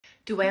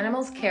Do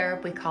animals care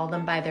if we call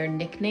them by their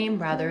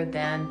nickname rather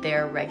than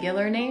their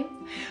regular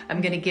name? I'm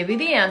going to give you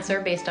the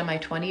answer based on my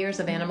 20 years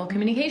of animal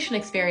communication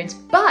experience,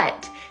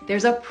 but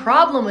there's a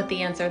problem with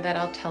the answer that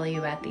I'll tell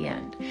you at the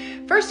end.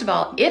 First of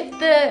all, if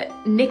the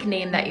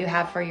nickname that you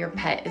have for your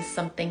pet is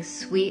something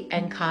sweet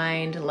and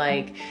kind,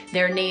 like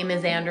their name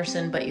is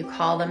Anderson, but you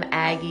call them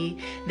Aggie,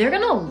 they're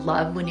going to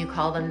love when you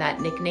call them that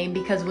nickname,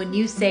 because when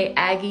you say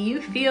Aggie,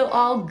 you feel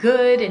all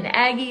good, and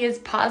Aggie is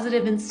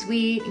positive and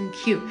sweet and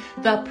cute.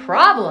 The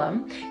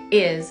problem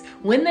is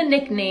when the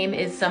nickname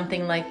is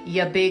something like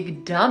ya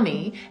big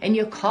dummy and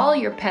you call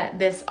your pet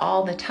this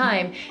all the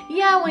time,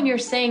 yeah, when you're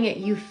saying it,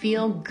 you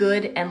feel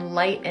good and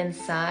light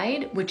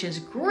inside, which is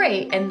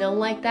great, and they'll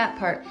like that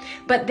part.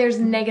 But there's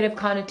negative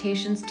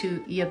connotations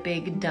to ya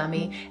big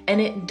dummy, and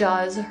it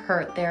does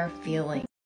hurt their feelings.